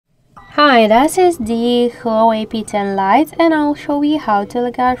Hi, this is the HUAWEI P10 Lite and I'll show you how to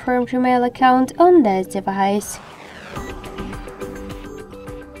log out from Gmail account on this device.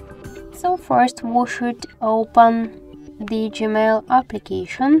 So first we should open the Gmail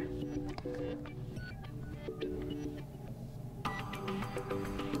application.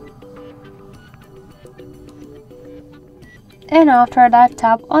 And after that,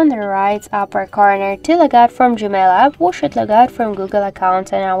 tap on the right upper corner to log out from Gmail app. We should log out from Google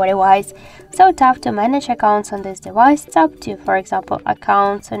accounts on our device. So tap to manage accounts on this device, tap to, for example,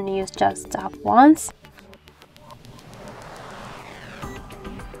 accounts and use just tap once.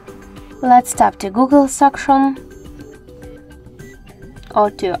 Let's tap to Google section or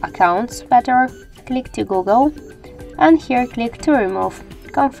to accounts better. Click to Google and here click to remove.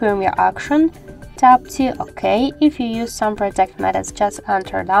 Confirm your action. Tap to OK. If you use some protect methods, just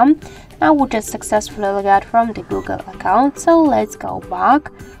enter them. Now we just successfully log out from the Google account. So let's go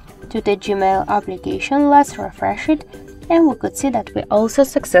back to the Gmail application. Let's refresh it and we could see that we also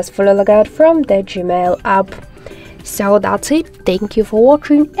successfully log out from the Gmail app. So that's it. Thank you for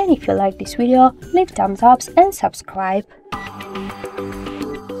watching, and if you like this video, leave thumbs up and subscribe.